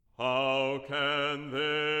How can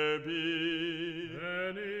there be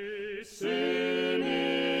any sin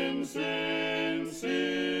insincere?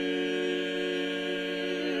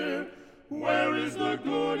 Where is the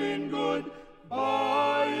good in good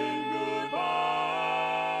by in goodbye?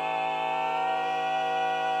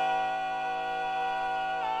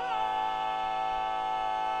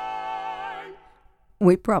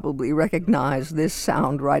 We probably recognize this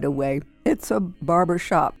sound right away. It's a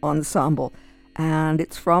barbershop ensemble, and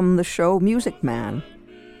it's from the show Music Man.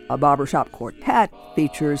 A barbershop quartet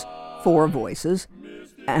features 4 voices,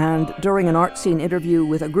 and during an art scene interview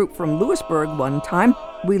with a group from Lewisburg one time,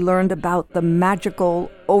 we learned about the magical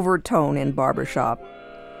overtone in barbershop.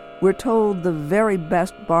 We're told the very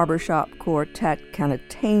best barbershop quartet can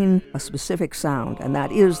attain a specific sound, and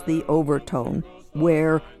that is the overtone,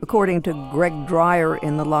 where, according to Greg Dreyer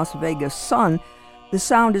in the Las Vegas Sun, the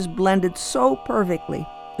sound is blended so perfectly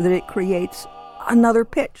that it creates another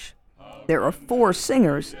pitch. There are 4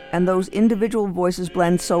 singers, and those individual voices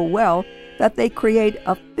blend so well that they create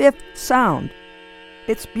a 5th sound.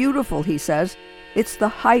 It's beautiful, he says. It's the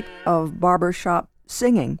height of barbershop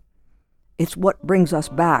singing. It's what brings us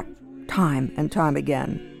back time and time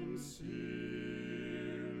again.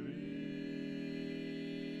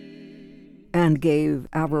 And Gabe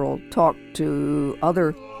Averill talked to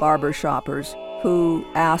other barbershoppers who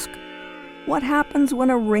ask, what happens when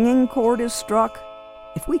a ringing chord is struck?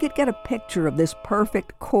 If we could get a picture of this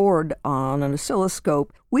perfect chord on an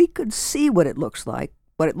oscilloscope, we could see what it looks like.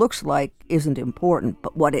 What it looks like isn't important,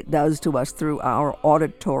 but what it does to us through our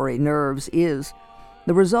auditory nerves is.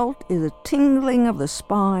 The result is a tingling of the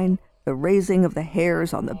spine, the raising of the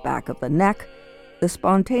hairs on the back of the neck, the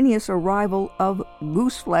spontaneous arrival of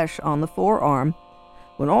gooseflesh on the forearm.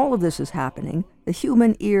 When all of this is happening, the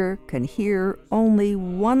human ear can hear only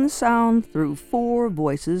one sound through 4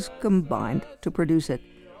 voices combined to produce it.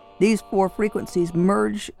 These 4 frequencies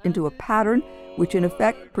merge into a pattern which in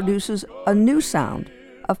effect produces a new sound,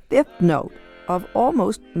 a 5th note of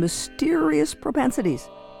almost mysterious propensities.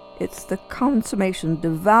 It's the consummation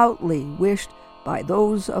devoutly wished by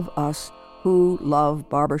those of us who love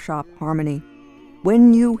barbershop harmony.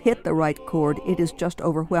 When you hit the right chord, it is just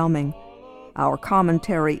overwhelming. Our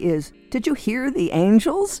commentary is, did you hear the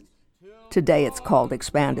angels? Today it's called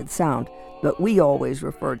expanded sound, but we always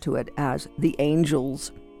refer to it as the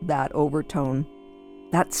angels, that overtone.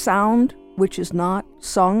 That sound which is not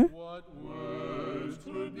sung.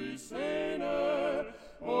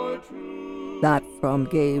 That from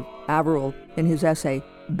Gabe Averill in his essay,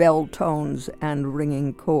 Bell Tones and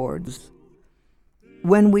Ringing Chords.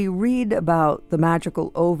 When we read about the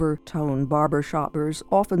magical overtone, barbershoppers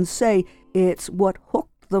often say it's what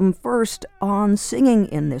hooked them first on singing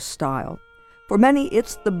in this style. For many,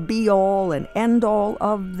 it's the be-all and end-all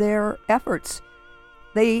of their efforts.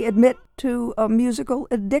 They admit to a musical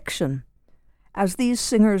addiction. As these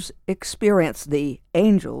singers experience the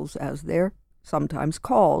angels, as they're sometimes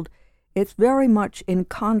called, it's very much in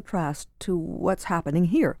contrast to what's happening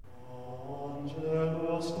here.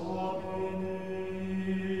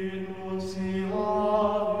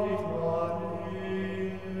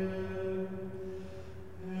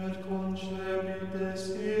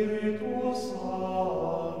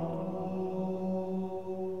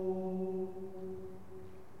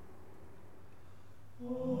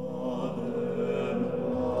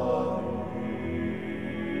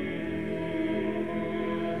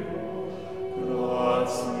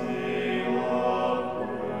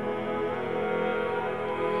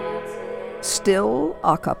 Still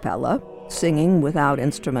a cappella, singing without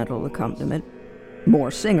instrumental accompaniment,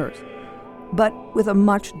 more singers, but with a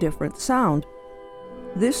much different sound.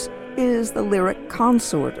 This is the Lyric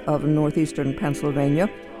Consort of northeastern Pennsylvania,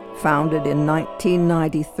 founded in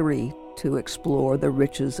 1993 to explore the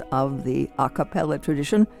riches of the a cappella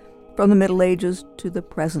tradition from the Middle Ages to the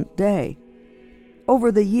present day.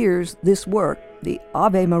 Over the years, this work, the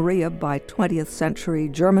Ave Maria by 20th century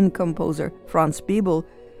German composer Franz Biebel,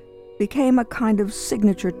 became a kind of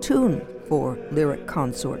signature tune for Lyric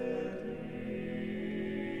Consort.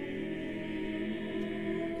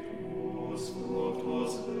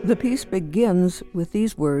 The piece begins with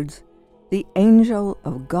these words, "The angel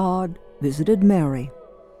of God visited Mary."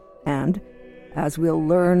 And, as we'll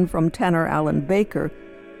learn from tenor Alan Baker,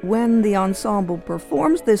 when the ensemble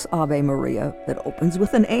performs this Ave Maria that opens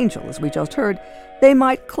with an angel, as we just heard, they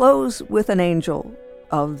might close with an angel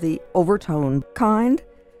of the overtone kind,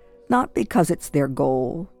 not because it's their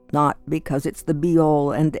goal, not because it's the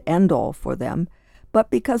be-all and end-all for them, but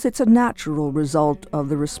because it's a natural result of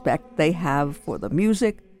the respect they have for the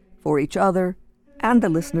music, for each other, and the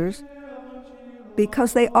listeners.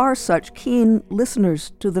 because they are such keen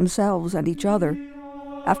listeners to themselves and each other.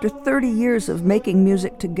 After 30 years of making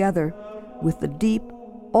music together, with the deep,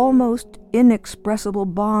 almost inexpressible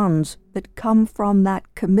bonds that come from that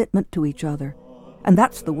commitment to each other. And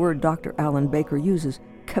that's the word Dr. Alan Baker uses,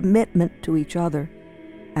 commitment to each other.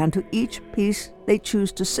 And to each piece they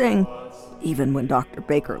choose to sing, even when Dr.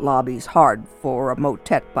 Baker lobbies hard for a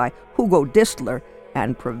motet by Hugo Distler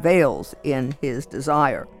and prevails in his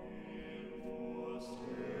desire.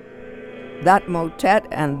 That motet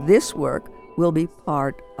and this work will be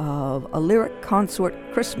part of a lyric consort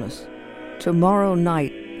Christmas tomorrow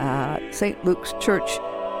night at St. Luke's Church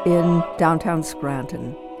in downtown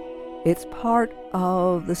Scranton. It's part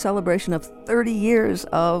of the celebration of 30 years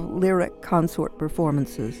of lyric consort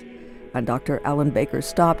performances. And Dr. Alan Baker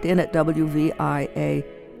stopped in at WVIA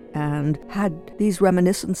and had these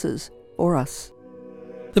reminiscences for us.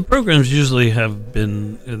 The programs usually have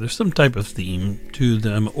been, there's some type of theme to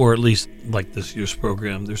them, or at least like this year's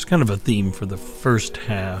program, there's kind of a theme for the first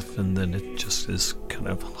half, and then it just is kind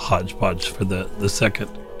of hodgepodge for the second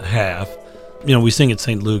half. You know, we sing at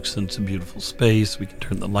St. Luke's, and it's a beautiful space. We can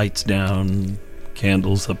turn the lights down,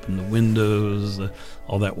 candles up in the windows,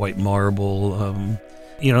 all that white marble.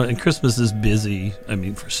 You know, and Christmas is busy. I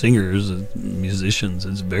mean, for singers and musicians,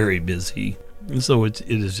 it's very busy. And so it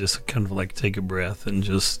is just kind of like take a breath and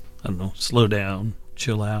just, I don't know, slow down,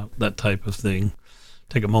 chill out, that type of thing.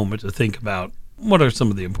 Take a moment to think about what are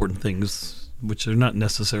some of the important things, which are not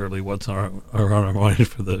necessarily what's on our mind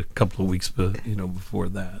for the couple of weeks, but, you know, before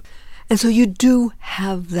that. And so you do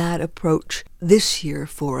have that approach this year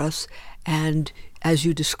for us, and as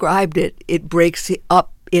you described it, it breaks it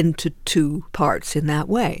up into two parts in that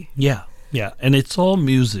way. Yeah, and it's all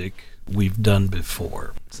music we've done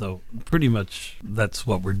before. So pretty much that's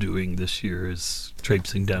what we're doing this year, is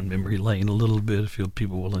traipsing down memory lane a little bit, if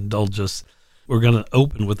people will indulge us. We're going to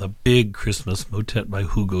open with a big Christmas motet by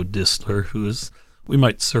Hugo Distler, who is, we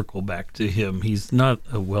might circle back to him. He's not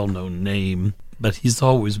a well-known name, but he's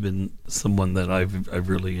always been someone that I've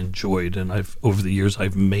really enjoyed, and over the years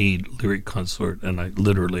I've made lyric consort, and I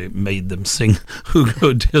literally made them sing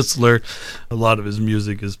Hugo Distler. A lot of his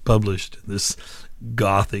music is published in this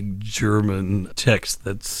Gothic German text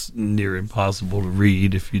that's near impossible to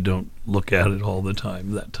read if you don't look at it all the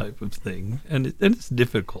time, that type of thing. And it's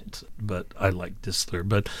difficult, but I like Distler.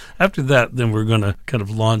 But after that, then we're going to kind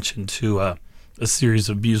of launch into a series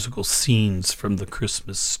of musical scenes from the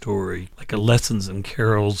Christmas story, like a lessons and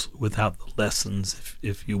carols without the lessons,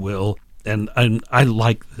 if you will. And I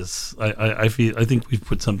like this. I think we've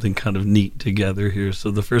put something kind of neat together here.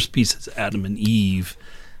 So the first piece is Adam and Eve,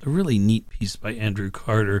 a really neat piece by Andrew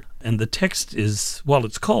Carter. And the text is, while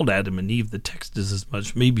it's called Adam and Eve, the text is as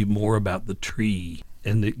much, maybe more about the tree.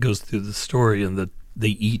 And it goes through the story, and they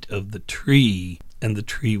eat of the tree, and the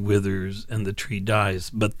tree withers, and the tree dies.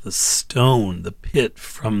 But the stone, the pit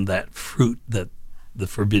from that fruit, that the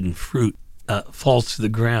forbidden fruit, falls to the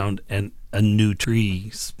ground, and a new tree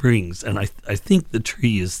springs. And I think the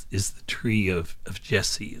tree is the tree of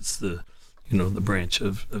Jesse. It's the branch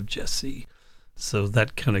of Jesse. So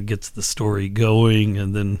that kind of gets the story going,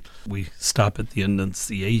 and then we stop at the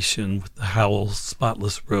Annunciation with the Howl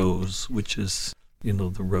Spotless Rose, which is, the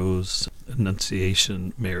rose,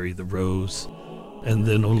 Annunciation, Mary the Rose. And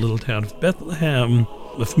then O Little Town of Bethlehem,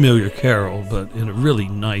 a familiar carol, but in a really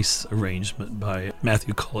nice arrangement by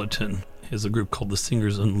Matthew Culleton. He has a group called the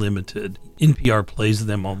Singers Unlimited. NPR plays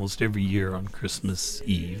them almost every year on Christmas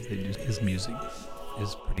Eve. His music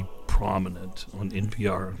is pretty prominent on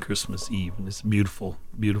NPR on Christmas Eve, and it's a beautiful,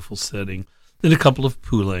 beautiful setting. Then a couple of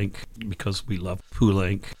Poulenc, because we love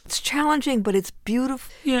Poulenc. It's challenging, but it's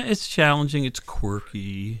beautiful. Yeah, it's challenging. It's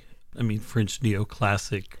quirky. I mean, French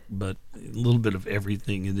neoclassic, but a little bit of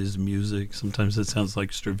everything in his music. Sometimes it sounds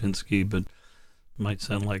like Stravinsky, but it might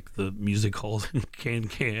sound like the music hall in Can.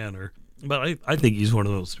 But I think he's one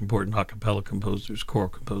of the most important a cappella composers, choral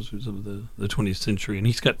composers of the 20th century. And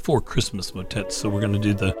he's got 4 Christmas motets. So we're going to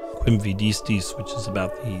do the Quim Vidistis, which is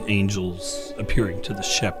about the angels appearing to the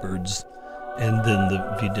shepherds. And then the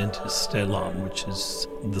Videntis Stellam, which is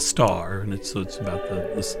the star. And it's about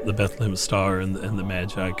the Bethlehem star and the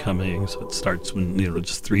Magi coming. So it starts when,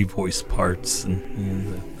 just 3 voice parts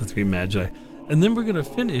and the 3 Magi. And then we're going to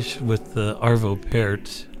finish with the Arvo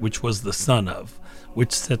Pärt, which was the son of,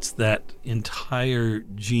 which sets that entire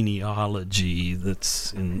genealogy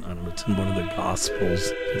that's it's in one of the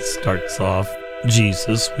Gospels. It starts off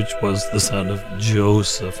Jesus, which was the son of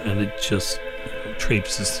Joseph, and it just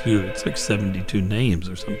traipses through. It's like 72 names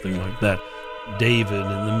or something like that. David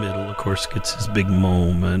in the middle, of course, gets his big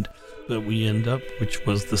moment. But we end up, which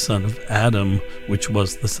was the son of Adam, which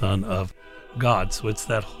was the son of God. So it's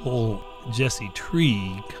that whole Jesse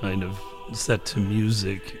Tree kind of set to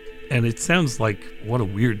music. And it sounds like what a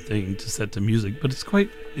weird thing to set to music, but it's quite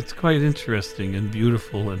interesting and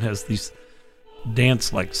beautiful, and has these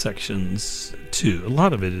dance-like sections too. A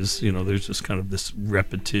lot of it is, there's just kind of this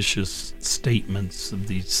repetitious statements of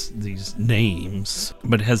these names,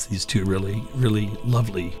 but it has these two really, really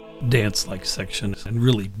lovely dance-like sections and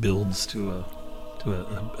really builds to a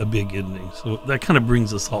big ending. So that kind of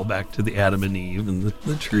brings us all back to the Adam and Eve and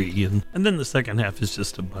the tree. And then the second half is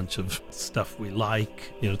just a bunch of stuff we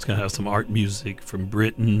like. It's going to have some art music from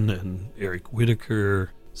Britten and Eric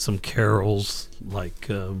Whitacre, some carols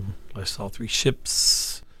like I Saw Three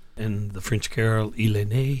Ships and the French carol Il est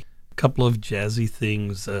né, a couple of jazzy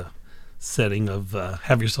things, setting of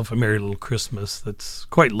Have Yourself a Merry Little Christmas that's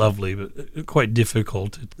quite lovely but quite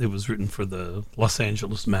difficult. It was written for the Los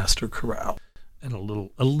Angeles Master Chorale. And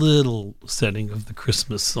a little setting of the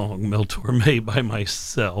Christmas song Mel Torme by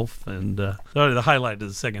myself. And the highlight of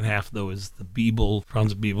the second half, though, is the Bibel,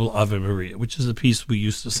 Franz Bibel, Ave Maria, which is a piece we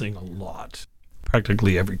used to sing a lot,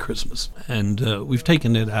 practically every Christmas. And we've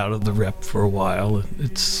taken it out of the rep for a while.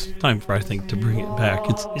 It's time for, I think, to bring it back.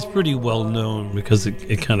 It's pretty well known because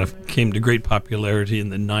it kind of came to great popularity in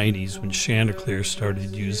the 90s when Chanticleer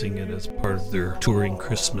started using it as part of their touring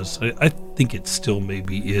Christmas. I think it still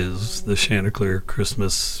maybe is. The Chanticleer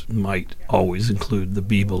Christmas might always include the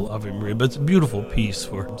Bibel Ave Maria, but it's a beautiful piece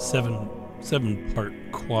for seven-part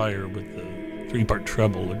choir with the 3-part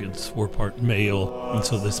treble against 4-part male, and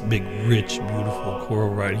so this big, rich, beautiful choral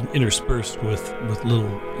writing interspersed with little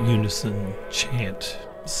unison chant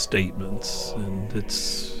statements, and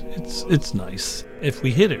it's nice. If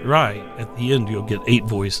we hit it right, at the end you'll get 8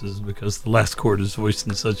 voices because the last chord is voiced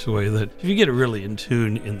in such a way that if you get it really in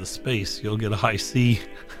tune in the space, you'll get a high C.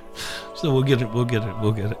 So we'll get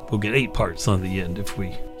 8 parts on the end if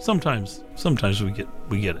we sometimes we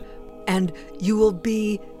get it. And you will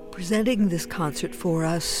be presenting this concert for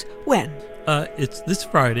us when? It's this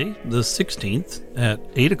Friday, the 16th, at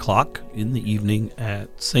 8 o'clock in the evening at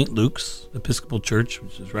St. Luke's Episcopal Church,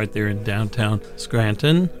 which is right there in downtown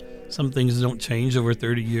Scranton. Some things don't change over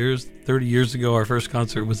 30 years. 30 years ago, our first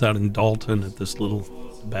concert was out in Dalton at this little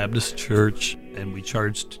Baptist church, and we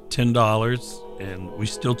charged $10, and we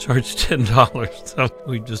still charge $10, so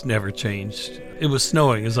we've just never changed. It was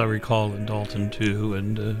snowing, as I recall, in Dalton, too,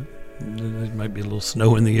 and there might be a little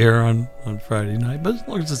snow in the air on Friday night, but as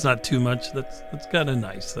long as it's not too much, that's kind of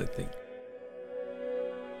nice, I think.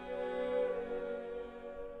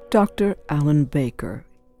 Dr. Alan Baker,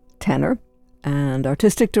 tenor and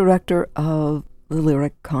artistic director of the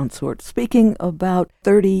Lyric Consort, speaking about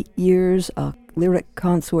 30 years of Lyric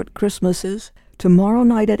Consort Christmases tomorrow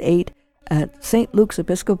night at 8 at St. Luke's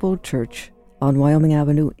Episcopal Church on Wyoming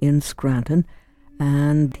Avenue in Scranton.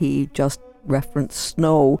 And he just referenced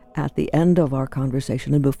snow at the end of our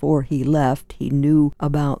conversation, and before he left, he knew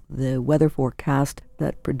about the weather forecast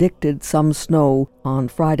that predicted some snow on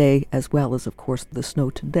Friday, as well as, of course, the snow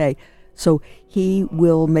today. So he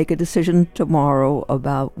will make a decision tomorrow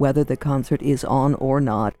about whether the concert is on or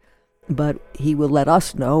not, but he will let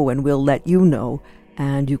us know, and we'll let you know,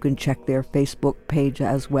 and you can check their Facebook page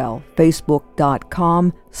as well,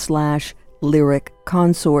 facebook.com/Lyric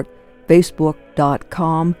Consort,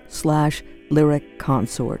 facebook.com/Lyric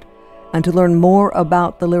Consort. And to learn more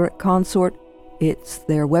about the Lyric Consort, it's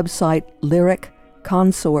their website,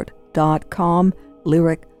 lyricconsort.com,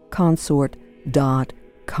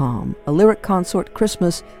 lyricconsort.com. A Lyric Consort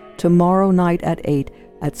Christmas tomorrow night at 8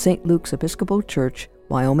 at St. Luke's Episcopal Church,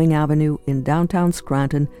 Wyoming Avenue in downtown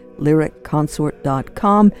Scranton,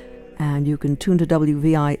 lyricconsort.com. And you can tune to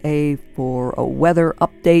WVIA for a weather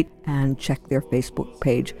update and check their Facebook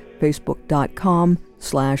page,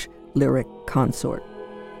 facebook.com/Lyric Consort.